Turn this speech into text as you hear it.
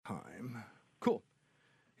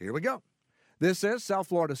Here we go. This is South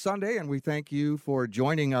Florida Sunday, and we thank you for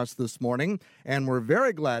joining us this morning. And we're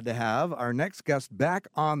very glad to have our next guest back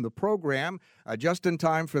on the program just in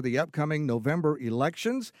time for the upcoming November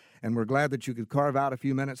elections. And we're glad that you could carve out a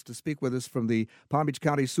few minutes to speak with us from the Palm Beach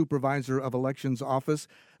County Supervisor of Elections office.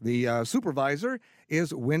 The supervisor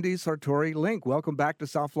is Wendy Santory Link. Welcome back to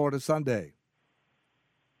South Florida Sunday.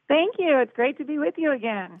 Thank you. It's great to be with you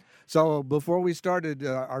again. So before we started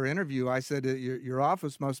our interview, I said your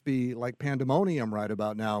office must be like pandemonium right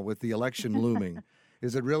about now with the election looming.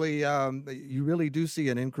 Is it really, you really do see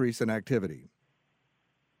an increase in activity?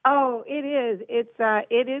 Oh, it is.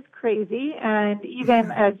 It is crazy. And even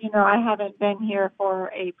as you know, I haven't been here for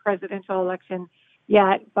a presidential election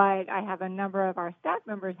yet, but I have a number of our staff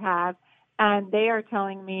members have, and they are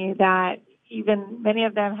telling me that even many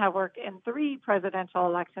of them have worked in 3 presidential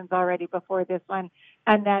elections already before this one,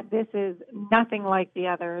 and that this is nothing like the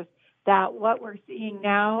others, that what we're seeing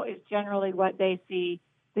now is generally what they see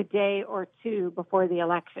the day or 2 before the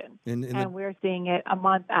election. And we're seeing it a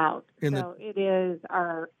month out. So it is,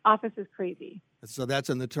 our office is crazy. So that's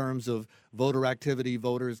in the terms of voter activity,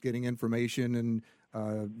 voters getting information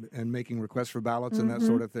and making requests for ballots and that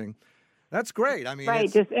sort of thing. That's great. I mean,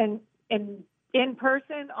 right, just in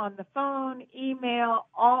person, on the phone, email,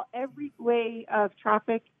 every way of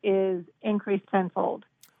traffic is increased tenfold.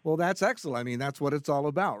 Well, that's excellent. I mean, that's what it's all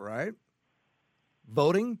about, right?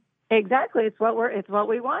 Voting. Exactly. It's what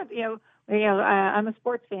we want. I'm a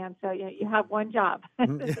sports fan, so you have one job.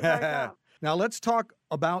 This is our job. Now let's talk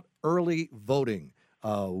about early voting.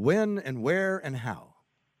 When and where and how.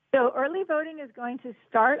 So early voting is going to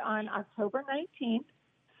start on October 19th.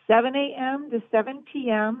 7 a.m. to 7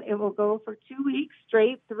 p.m. It will go for 2 weeks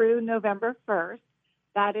straight through November 1st.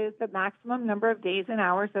 That is the maximum number of days and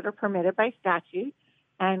hours that are permitted by statute.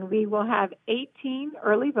 And we will have 18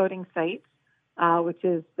 early voting sites, which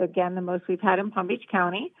is, again, the most we've had in Palm Beach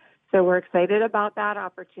County. So we're excited about that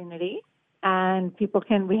opportunity. And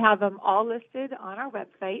we have them all listed on our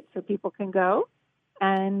website so people can go.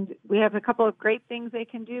 And we have a couple of great things they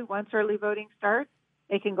can do once early voting starts.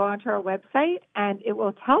 They can go onto our website, and it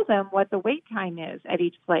will tell them what the wait time is at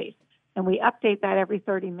each place. And we update that every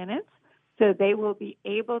 30 minutes, so they will be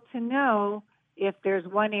able to know if there's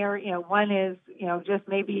one area, one is, just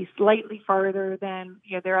maybe slightly farther than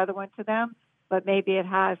their other one to them, but maybe it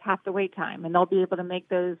has half the wait time. And they'll be able to make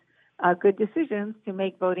those good decisions to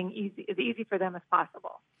make voting as easy for them as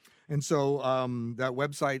possible. And so that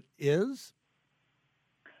website is?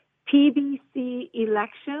 PBC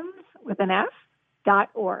Elections with an F.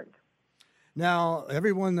 .org. Now,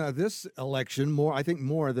 everyone, this election, I think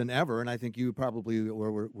more than ever, and I think you probably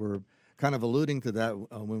were kind of alluding to that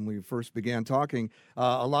when we first began talking,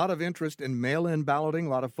 a lot of interest in mail-in balloting, a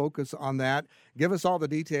lot of focus on that. Give us all the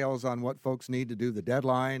details on what folks need to do, the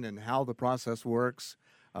deadline, and how the process works,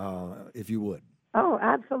 if you would. Oh,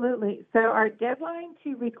 absolutely. So our deadline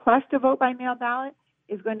to request a vote-by-mail ballot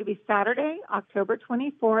is going to be Saturday, October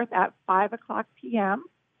 24th at 5 o'clock p.m.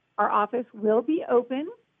 Our office will be open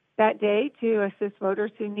that day to assist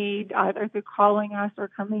voters who need either through calling us or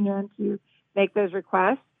coming in to make those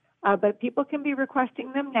requests. But people can be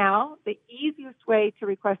requesting them now. The easiest way to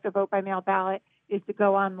request a vote-by-mail ballot is to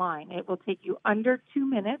go online. It will take you under 2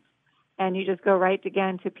 minutes, and you just go right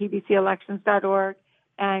again to pbcelections.org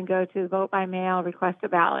and go to vote by mail, request a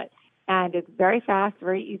ballot. And it's very fast,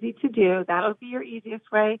 very easy to do. That'll be your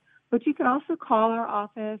easiest way. But you can also call our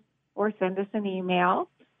office or send us an email.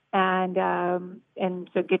 And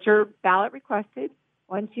so get your ballot requested.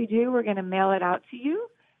 Once you do, we're going to mail it out to you,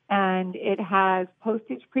 and it has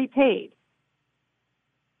postage prepaid.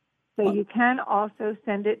 So you can also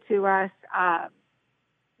send it to us,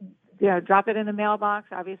 drop it in the mailbox.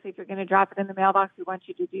 Obviously, if you're going to drop it in the mailbox, we want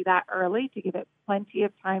you to do that early to give it plenty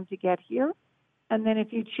of time to get here. And then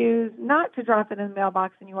if you choose not to drop it in the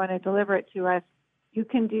mailbox and you want to deliver it to us, you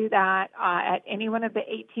can do that at any one of the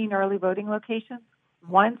 18 early voting locations.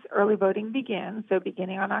 Once early voting begins, so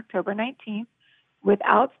beginning on October 19th,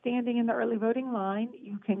 without standing in the early voting line,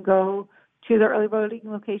 you can go to the early voting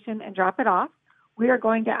location and drop it off. We are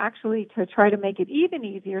going to actually, to try to make it even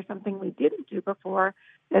easier, something we didn't do before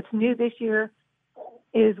that's new this year,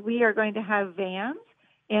 is we are going to have vans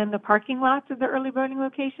in the parking lots of the early voting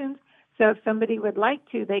locations. So if somebody would like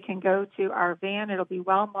to, they can go to our van. It'll be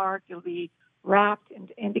well marked. It'll be wrapped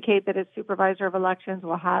and indicate that it's Supervisor of Elections.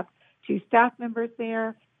 We'll have 2 staff members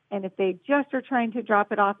there. And if they just are trying to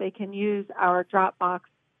drop it off, they can use our drop box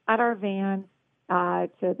at our van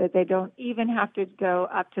so that they don't even have to go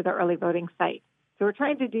up to the early voting site. So we're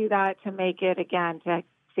trying to do that to make it, again,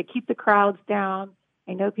 to keep the crowds down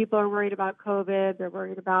I know people are worried about COVID. They're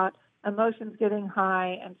worried about emotions getting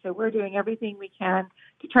high. And so we're doing everything we can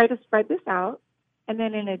to try to spread this out. And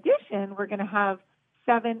then in addition, we're going to have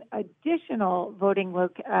 7 additional voting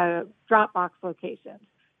drop box locations.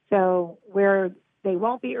 So where they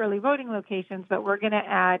won't be early voting locations, but we're going to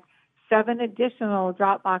add 7 additional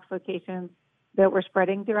drop box locations that we're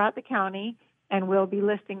spreading throughout the county, and we'll be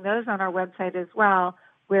listing those on our website as well,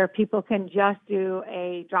 where people can just do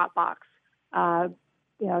a drop box.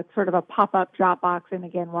 It's sort of a pop-up drop box, and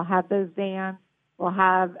again, we'll have those vans. We'll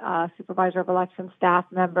have Supervisor of Election staff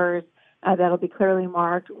members that'll be clearly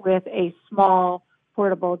marked with a small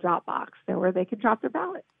portable drop box so where they can drop their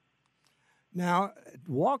ballot. Now,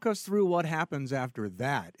 walk us through what happens after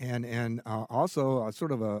that. And also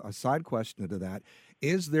sort of a side question to that.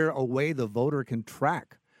 Is there a way the voter can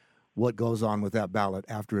track what goes on with that ballot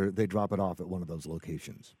after they drop it off at one of those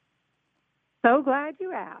locations? So glad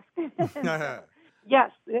you asked.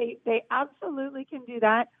 Yes, they absolutely can do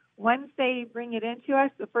that. Once they bring it into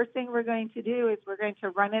us, the first thing we're going to do is we're going to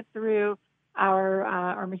run it through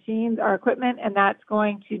our machines, our equipment, and that's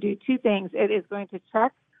going to do 2 things. It is going to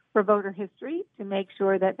check for voter history to make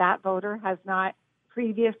sure that that voter has not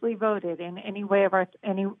previously voted in any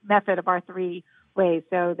method of our 3 ways,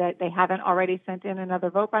 so that they haven't already sent in another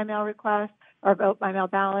vote by mail request or vote by mail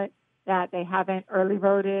ballot, that they haven't early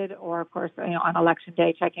voted, or of course, on election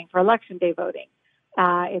day, checking for election day voting.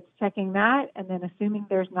 It's checking that, and then assuming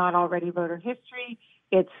there's not already voter history,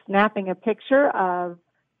 it's snapping a picture of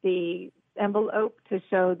the envelope to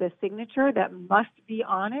show the signature that must be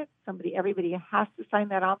on it. Everybody has to sign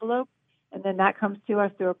that envelope, and then that comes to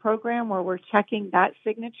us through a program where we're checking that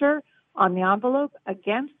signature on the envelope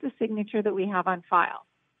against the signature that we have on file.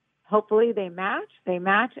 Hopefully they match,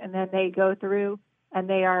 and then they go through and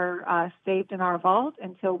they are saved in our vault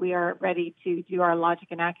until we are ready to do our logic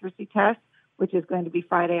and accuracy test, which is going to be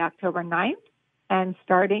Friday, October 9th. And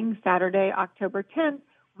starting Saturday, October 10th,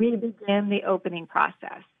 we begin the opening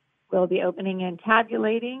process. We'll be opening and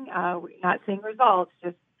tabulating, not seeing results,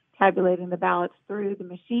 just tabulating the ballots through the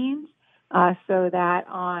machines so that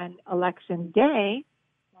on election day,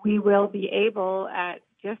 we will be able at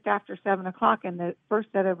just after 7 o'clock, and the first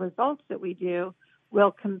set of results that we do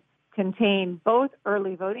will contain both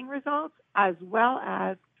early voting results as well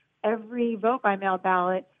as every vote by mail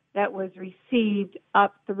ballot that was received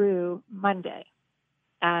up through Monday.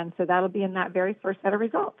 And so that'll be in that very first set of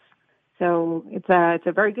results. So it's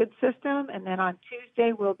a very good system. And then on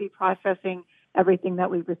Tuesday, we'll be processing everything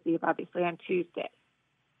that we receive, obviously, on Tuesday.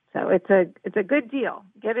 So it's a good deal.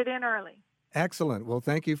 Get it in early. Excellent. Well,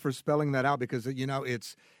 thank you for spelling that out because,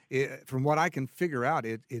 from what I can figure out,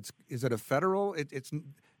 is it a federal?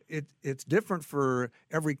 It's different for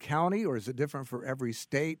every county, or is it different for every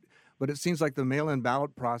state? But it seems like the mail-in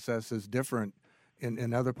ballot process is different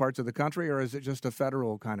in other parts of the country, or is it just a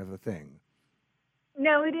federal kind of a thing?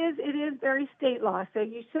 No, it is. It is very state law. So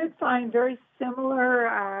you should find very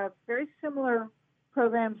similar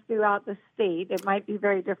programs throughout the state. It might be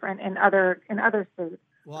very different in other states,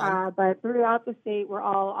 but throughout the state, we're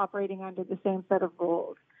all operating under the same set of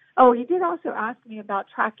rules. Oh, you did also ask me about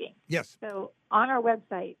tracking. Yes. So on our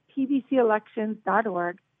website,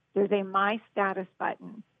 pbcelections.org, there's a My Status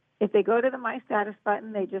button. If they go to the My Status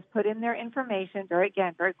button, they just put in their information. Very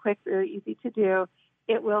quick, very easy to do.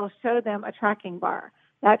 It will show them a tracking bar.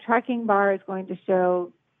 That tracking bar is going to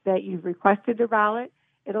show that you've requested a ballot.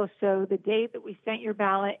 It'll show the date that we sent your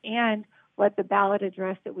ballot and what the ballot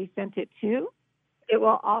address that we sent it to. It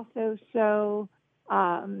will also show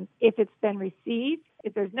if it's been received.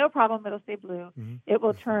 If there's no problem, it'll say blue. Mm-hmm. It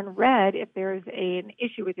will turn red if there's an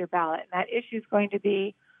issue with your ballot. And that issue is going to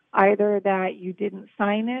be either that you didn't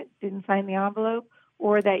sign the envelope,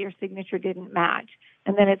 or that your signature didn't match.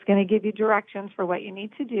 And then it's going to give you directions for what you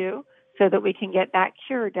need to do so that we can get that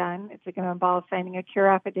cure done. It's going to involve signing a cure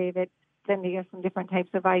affidavit, sending us some different types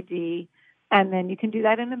of ID. And then you can do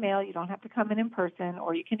that in the mail. You don't have to come in person,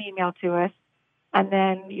 or you can email to us. And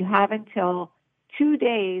then you have until 2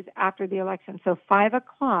 days after the election, so 5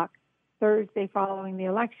 o'clock Thursday following the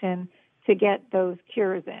election, to get those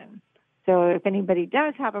cures in. So if anybody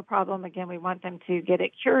does have a problem, again, we want them to get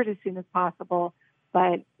it cured as soon as possible,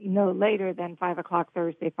 but no later than 5 o'clock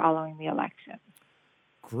Thursday following the election.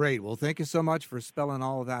 Great. Well, thank you so much for spelling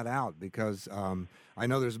all of that out, because I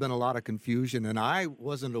know there's been a lot of confusion, and I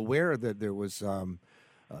wasn't aware that there was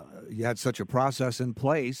you had such a process in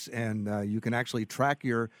place, and you can actually track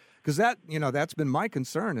because that's been my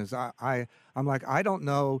concern is I'm like, I don't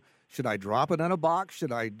know, should I drop it in a box?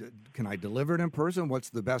 Can I deliver it in person? What's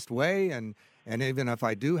the best way? And And even if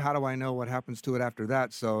I do, how do I know what happens to it after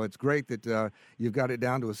that? So it's great that you've got it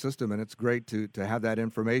down to a system, and it's great to have that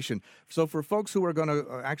information. So for folks who are going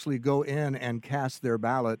to actually go in and cast their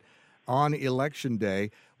ballot on Election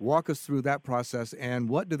Day, walk us through that process, and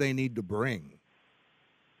what do they need to bring?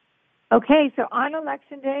 Okay, so on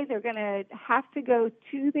Election Day, they're going to have to go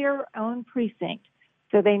to their own precinct.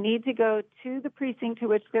 So they need to go to the precinct to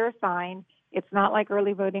which they're assigned. It's not like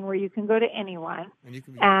early voting where you can go to anyone.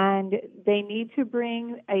 And they need to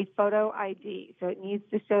bring a photo ID. So it needs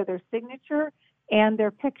to show their signature and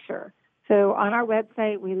their picture. So on our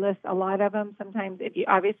website, we list a lot of them. Sometimes, if you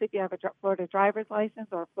have a Florida driver's license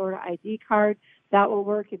or a Florida ID card, that will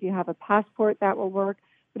work. If you have a passport, that will work.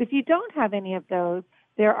 But if you don't have any of those,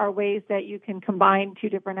 there are ways that you can combine two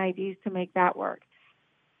different IDs to make that work.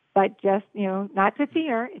 But just, not to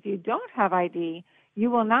fear, if you don't have ID, you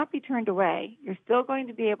will not be turned away. You're still going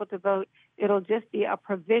to be able to vote. It'll just be a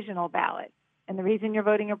provisional ballot. And the reason you're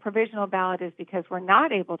voting a provisional ballot is because we're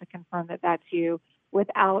not able to confirm that that's you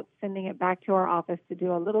without sending it back to our office to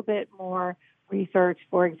do a little bit more research,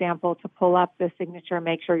 for example, to pull up the signature,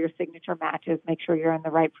 make sure your signature matches, make sure you're in the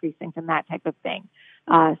right precinct and that type of thing.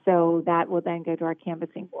 So that will then go to our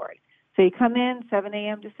canvassing board. So you come in 7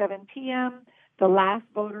 a.m. to 7 p.m., the last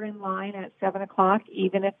voter in line at 7 o'clock,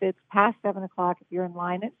 even if it's past 7 o'clock, if you're in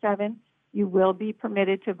line at 7, you will be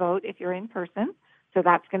permitted to vote if you're in person. So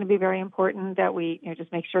that's going to be very important that we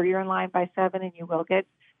just make sure you're in line by 7 and you will get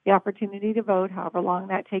the opportunity to vote, however long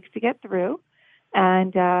that takes to get through.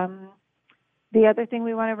 And the other thing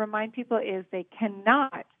we want to remind people is they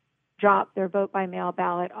cannot drop their vote by mail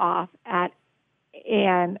ballot off at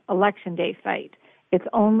an Election Day site. It's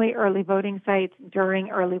only early voting sites during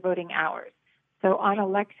early voting hours. So on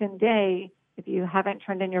Election Day, if you haven't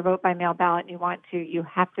turned in your vote by mail ballot and you want to, you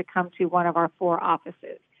have to come to one of our 4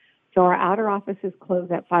 offices. So our outer offices close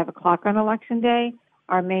at 5 o'clock on Election Day.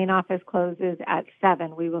 Our main office closes at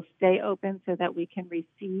 7. We will stay open so that we can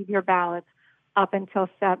receive your ballots up until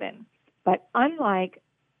 7. But unlike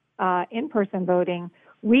in-person voting,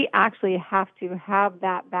 we actually have to have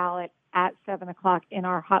that ballot at 7 o'clock in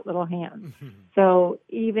our hot little hands. So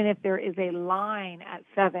even if there is a line at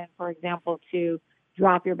 7, for example, to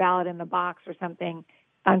drop your ballot in the box or something,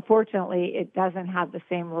 unfortunately, it doesn't have the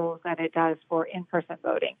same rules that it does for in-person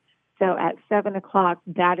voting. So at 7 o'clock,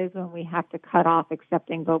 that is when we have to cut off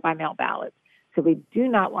accepting vote-by-mail ballots. So we do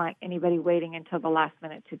not want anybody waiting until the last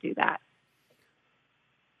minute to do that.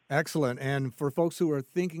 Excellent. And for folks who are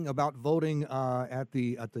thinking about voting at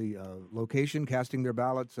the location, casting their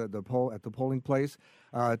ballots at the polling place,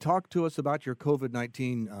 talk to us about your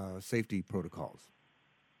COVID-19 safety protocols.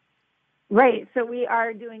 Right. So we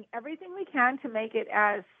are doing everything we can to make it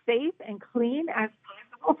as safe and clean as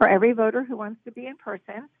possible for every voter who wants to be in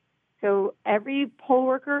person. So every poll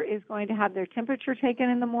worker is going to have their temperature taken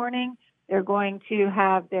in the morning. They're going to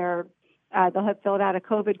have they'll have filled out a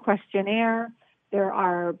COVID questionnaire. There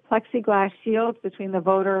are plexiglass shields between the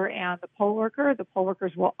voter and the poll worker. The poll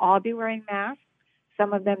workers will all be wearing masks.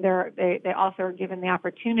 Some of them, they also are given the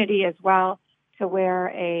opportunity as well to wear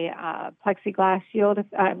a plexiglass shield,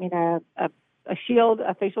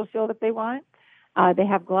 a facial shield if they want. They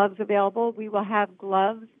have gloves available. We will have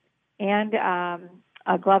gloves and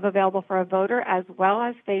a glove available for a voter as well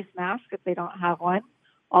as face masks if they don't have one.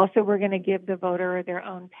 Also, we're going to give the voter their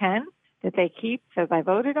own pen that they keep, says I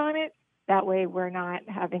voted on it. That way we're not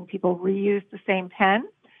having people reuse the same pen.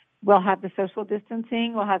 We'll have the social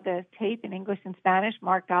distancing. We'll have the tape in English and Spanish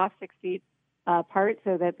marked off 6 feet apart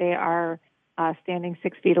so that they are standing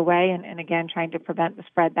 6 feet away and again, trying to prevent the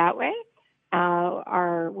spread that way.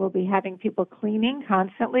 We'll be having people cleaning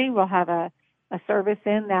constantly. We'll have a service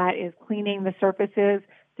in that is cleaning the surfaces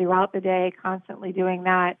throughout the day, constantly doing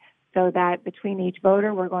that so that between each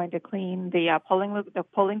voter, we're going to clean the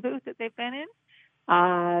polling booth that they've been in.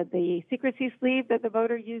 The secrecy sleeve that the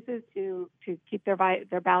voter uses to keep their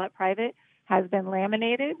ballot private has been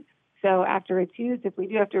laminated. So after it's used, if we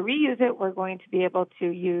do have to reuse it, we're going to be able to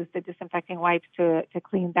use the disinfecting wipes to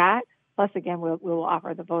clean that. Plus, again, we'll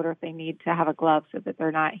offer the voter if they need to have a glove so that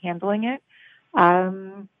they're not handling it.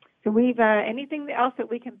 So we've anything else that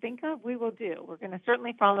we can think of, we will do. We're going to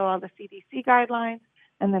certainly follow all the CDC guidelines.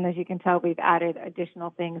 And then, as you can tell, we've added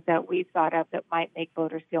additional things that we've thought of that might make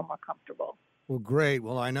voters feel more comfortable. Well, great.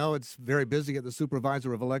 Well, I know it's very busy at the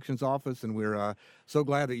Supervisor of Elections office, and we're so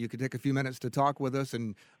glad that you could take a few minutes to talk with us.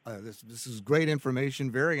 And this is great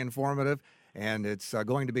information, very informative, and it's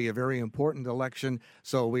going to be a very important election.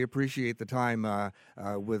 So we appreciate the time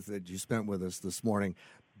that you spent with us this morning.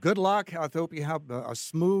 Good luck. I hope you have a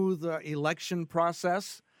smooth election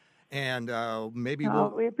process. And maybe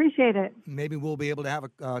we appreciate it. we'll be able to have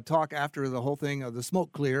a talk after the whole thing of the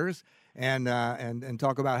smoke clears and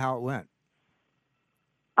talk about how it went.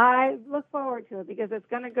 I look forward to it because it's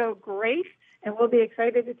going to go great, and we'll be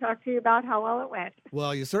excited to talk to you about how well it went.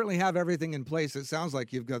 Well, you certainly have everything in place. It sounds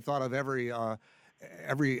like you've thought of every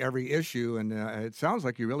issue, and it sounds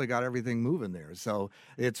like you really got everything moving there. So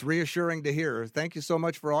it's reassuring to hear. Thank you so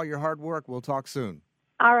much for all your hard work. We'll talk soon.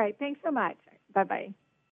 All right. Thanks so much. Bye-bye.